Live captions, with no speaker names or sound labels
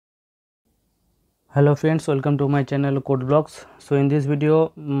Hello friends, welcome to my channel Code Blocks. So in this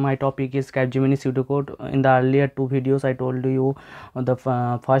video my topic is Capgemini pseudocode. In the earlier two videos I told you the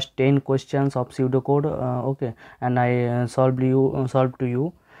first 10 questions of pseudocode, okay, and I solved to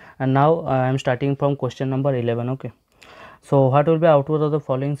you, and now I am starting from question number 11. Okay, so what will be output of the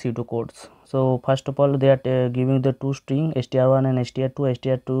following pseudocodes? So first of all, they are giving the two string str1 and str2.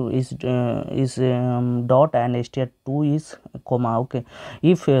 str2 is dot and str2 is comma. Okay,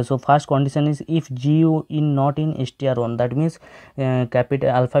 if so first condition is if g in not in str1, that means capital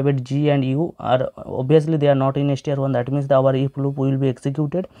alphabet G and U are obviously they are not in str1, that means our if loop will be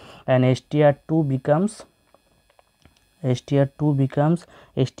executed and str2 becomes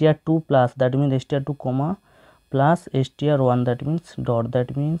str2 plus, that means str2 comma plus str1, that means dot,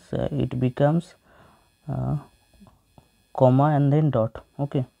 that means it becomes comma and then dot.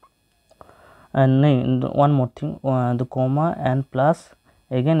 Okay, and one more thing, the comma and plus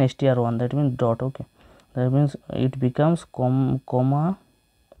again str1, that means dot. Okay, that means it becomes comma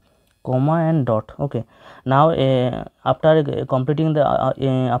and dot. Okay, now after completing the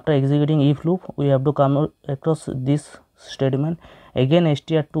after executing if loop, we have to come across this statement again.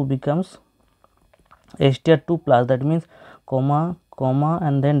 str2 becomes str2 plus, that means comma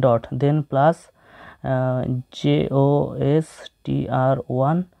and then dot, then plus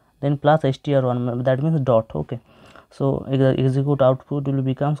jostr1, then plus str1, that means dot. Okay, so execute output will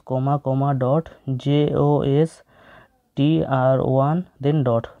becomes comma dot jostr1 then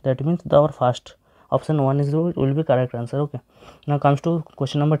dot, that means our first option 1 is will be correct answer. Okay, now comes to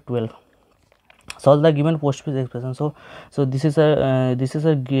question number 12. Solve the given postfix expression. So this is a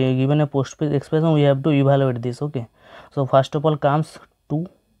given a postfix expression, we have to evaluate this. Okay, so first of all comes 2,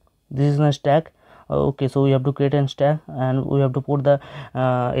 this is a stack. Okay, so we have to create a stack and we have to put the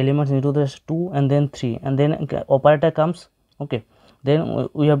elements into the 2 and then 3, and then operator comes. Okay, then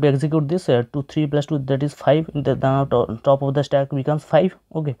we have to execute this 2 3 plus 2, that is 5. The top of the stack becomes 5.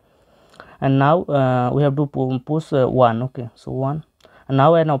 Okay, and now we have to push 1. Okay, so 1, and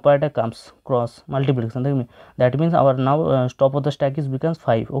now an operator comes cross multiplication, that means our now top of the stack is becomes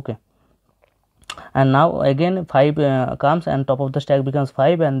 5. Okay, and now again 5 comes and top of the stack becomes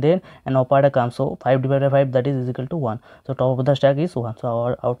 5, and then an operator comes, so 5 divided by 5, that is equal to 1. So top of the stack is 1, so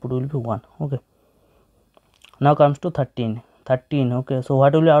our output will be 1. Okay, now comes to 13. Okay, so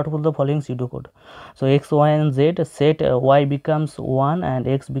what will be output of the following pseudocode? So x, y and z, set y becomes 1 and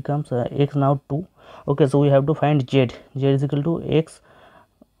x becomes x now 2. Okay, so we have to find z is equal to x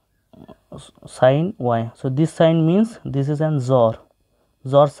sin y. So this sign means this is an XOR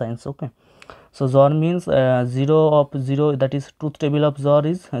signs. Okay, so XOR means 0 of 0, that is truth table of XOR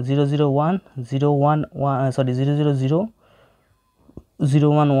is 0 0 1 0 1 1 sorry 0 0 0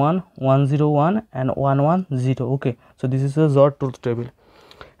 0 1 1 1 0 1 and 1 1 0. Okay, so this is a XOR truth table,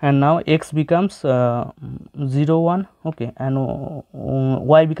 and now x becomes 0 1. Okay, and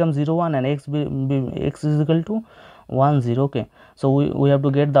y becomes 0 1 and x is equal to 1 0. Okay, so we have to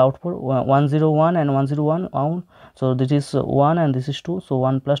get the output 1 0 1 and 1 0 1 out. So this is 1 and this is 2, so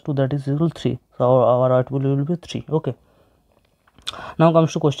 1 plus 2, that is equal to 3. So our output will be 3. Okay, now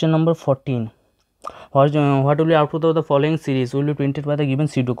comes to question number 14. What will be output of the following series will be printed by the given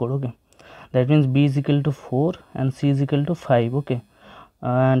pseudocode? Okay, that means b is equal to 4 and c is equal to 5. Okay,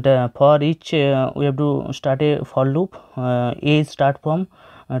 and for each we have to start a for loop. A start from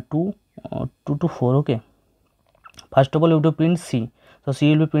 2 to 4. Okay, first of all you have to print c, so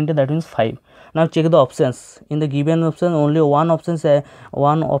c will be printed, that means 5. Now check the options. In the given option only one option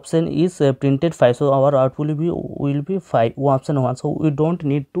is printed 5, so our output will be 5, option 1. So we don't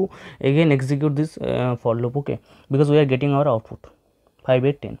need to again execute this for loop. Okay, because we are getting our output 5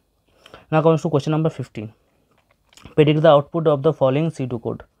 8 10. Now comes to question number 15. Predict the output of the following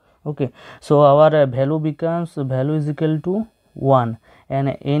pseudocode. Okay, so our value is equal to 1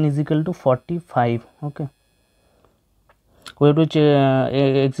 and n is equal to 45. Okay, we have to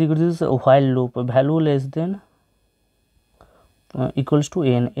execute this while loop. Value less than equals to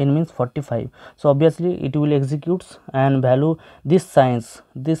n means 45, so obviously it will executes, and value this signs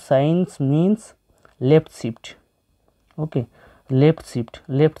means left shift. Okay, left shift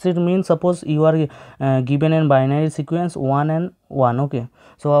means suppose you are given a binary sequence 1 and 1. Okay,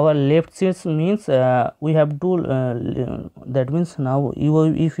 so our left shift means we have to that means now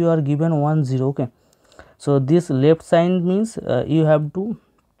if you are given 1 0. Okay, so this left sign means you have to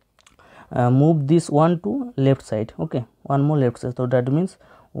move this one to left side. Okay, one more left side, so that means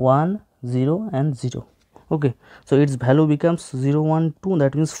 1 0 and 0. Okay, so its value becomes 0 1 2,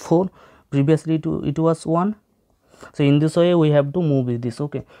 that means 4. Previously it was 1. So in this way we have to move this.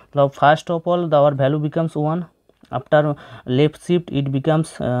 Okay, now first of all our value becomes 1, after left shift it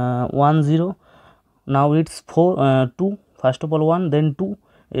becomes 1 0, now it's 2, first of all 1, then 2,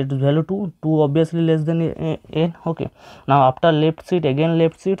 its value 2 obviously less than n. Okay, now after left shift, again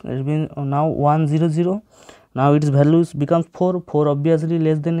left shift, it means now 1 0 0, now its values becomes 4 obviously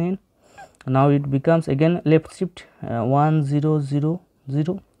less than n. Now it becomes again left shift, 1 0 0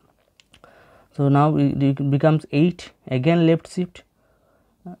 0, so now it becomes 8, again left shift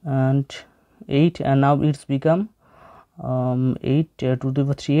and 8, and now it's become 8 to the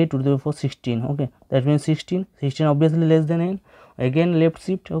power 3, 8 to the power 16. Okay, that means 16 obviously less than n, again left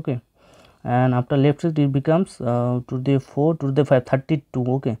shift. Okay, and after left shift it becomes to the 4 to the 5, 32.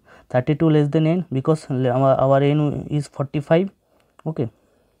 Okay, 32 less than n because our n is 45. Okay,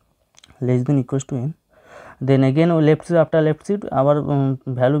 less than equals to n. Then again left shift, after left shift our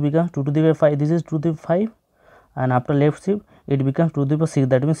value becomes 2 to the power 5, this is 2 to the power 5, and after left shift it becomes 2 to the power 6,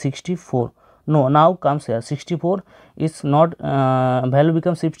 that means 64. No, now comes here 64 is not value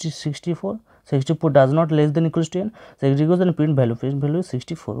becomes 64 does not less than equals to n, so it equals then print value is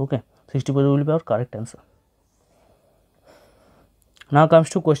 64. Okay, 64 will be our correct answer. Now comes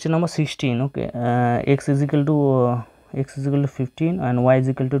to question number 16. Okay, x is equal to 15 and y is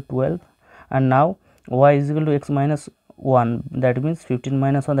equal to 12, and now y is equal to x minus 1, that means 15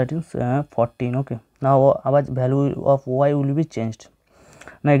 minus 1, that is 14. Okay, now our value of y will be changed.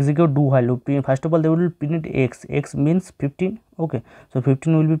 Now execute do while loop. First of all they will print x means 15. Okay, so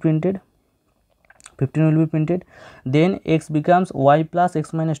 15 will be printed, then x becomes y plus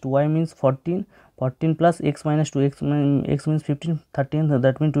x minus 2, y means 14 plus x minus 2, x means 15, 13, so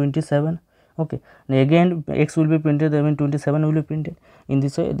that means 27. Okay, and again x will be printed, that means 27 will be printed. In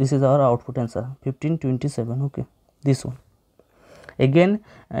this way, this is our output answer, 15 27. Okay, this one again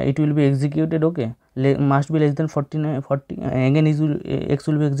it will be executed. Okay, must be less than 40, again x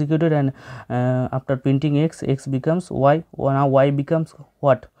will be executed, and after printing x becomes y. Now y becomes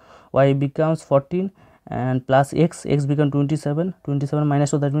what? Y becomes 14 and plus x becomes 27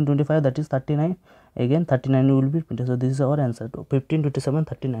 minus 2, that means 25, that is 39. Again 39 will be printed, so this is our answer, 15 27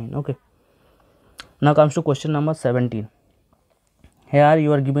 39. Okay, now comes to question number 17. Here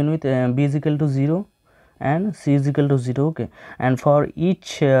you are given with b is equal to 0 and c is equal to 0. Okay, and for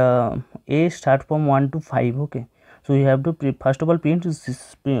each a start from 1 to 5. Okay, so you have to first of all print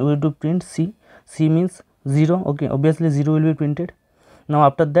we have to print c means 0. Okay, obviously 0 will be printed. Now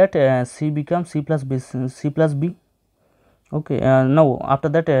after that c becomes c plus b. Okay, now after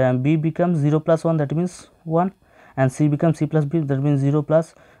that b becomes 0 plus 1, that means 1, and c becomes c plus b, that means 0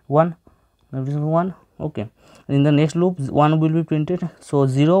 plus 1, that is 1. Okay, in the next loop 1 will be printed, so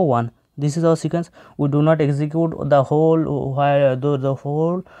 0 1, this is our sequence. We do not execute the whole the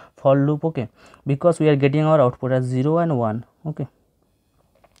whole for loop. Okay, because we are getting our output as 0 and 1. Okay,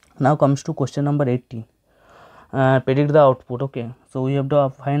 now comes to question number 18. Predict the output. Okay, so we have to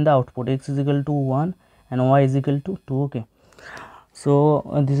find the output, x is equal to 1 and y is equal to 2. Okay, so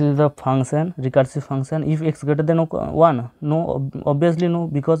this is the function, recursive function. If x greater than 1, no, obviously no,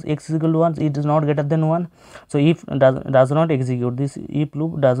 because x is equal to 1, it is not greater than 1. So if does not execute, this if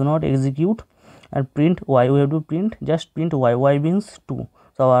loop does not execute and print y, we have to just print y means 2,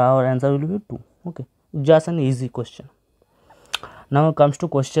 so our answer will be 2. Okay, just an easy question. Now comes to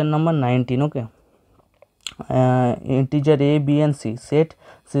question number 19. Okay, integer a, b and c, set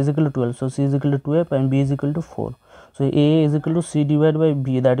c is equal to 12, so c is equal to 12 and b is equal to 4. So a is equal to c divided by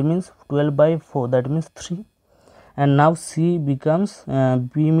b, that means 12 by 4, that means 3. And now c becomes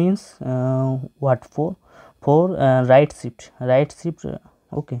b means what? 4 right shift.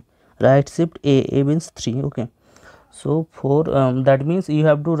 Okay, right shift a means 3. Okay, so 4 that means you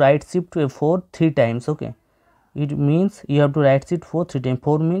have to right shift 4 3 times. Okay, it means you have to right shift 4 3 times.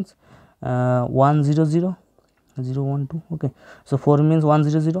 4 means 1 0 0 0 1 2. Okay, so 4 means 1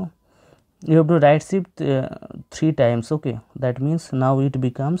 0 0, you have to right shift 3 times. Okay, that means now it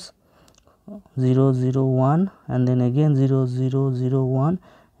becomes 0 0 1, and then again 0 0 0 1,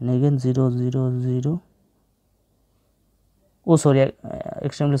 and again 0 0 0. Oh sorry,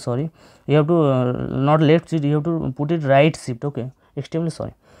 extremely sorry, you have to not left shift, you have to put it right shift. Okay, extremely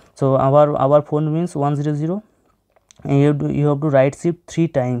sorry. So our phone means 1 0 0, and you have to right shift 3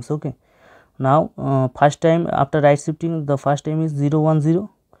 times. Okay, now first time after right shifting, the first time is 0 1 0,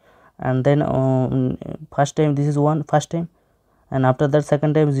 and then first time this is first time, and after that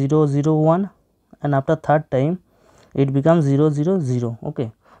second time 0 0 1, and after third time it becomes 0 0 0.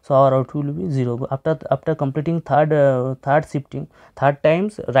 Okay, so our output will be 0 after completing third shifting, third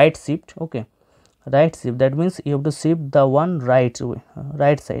times right shift. Okay, right shift, that means you have to shift the one right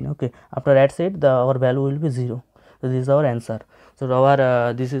side. Okay, after right side our value will be 0. So this is our answer. So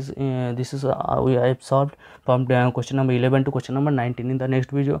our this is we I have solved from question number 11 to question number 19. In the next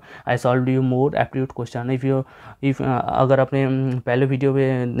video I solved you more aptitude question. if अगर आपने पहले video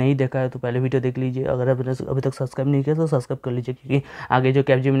में नहीं देखा है तो पहले video देख लीजिए, अगर अभी तक सब्सक्राइब नहीं किया तो सब्सक्राइब कर लीजिए, क्योंकि आगे जो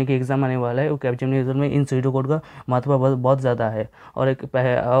कैपजेमिनी की एग्ज़ाम आने वाला है वो कैपजेमिनी एग्जाम में इन स्यूडोकोड का महत्व बहुत ज़्यादा है।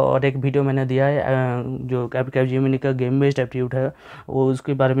 और एक वीडियो मैंने दिया है जो कैपजेमिनी का गेम बेस्ड एप्टीट्यूड है, वो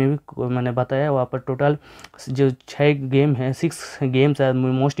उसके बारे में भी मैंने बताया। वहाँ पर टोटल जो 6 गेम है, 6 गेम्स है,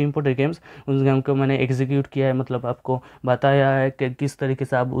 मोस्ट इंपॉर्टेंट गेम्स, उस गेम को मैंने एग्जीक्यूट किया है, मतलब आपको बताया है कि किस तरीके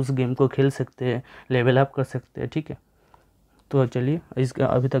से आप उस गेम को खेल सकते हैं, लेवल अप कर सकते हैं। ठीक है, तो चलिए इस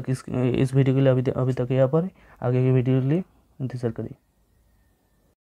वीडियो के लिए अभी तक यहाँ पर, आगे की वीडियो के लिए इंतज़ार करिए।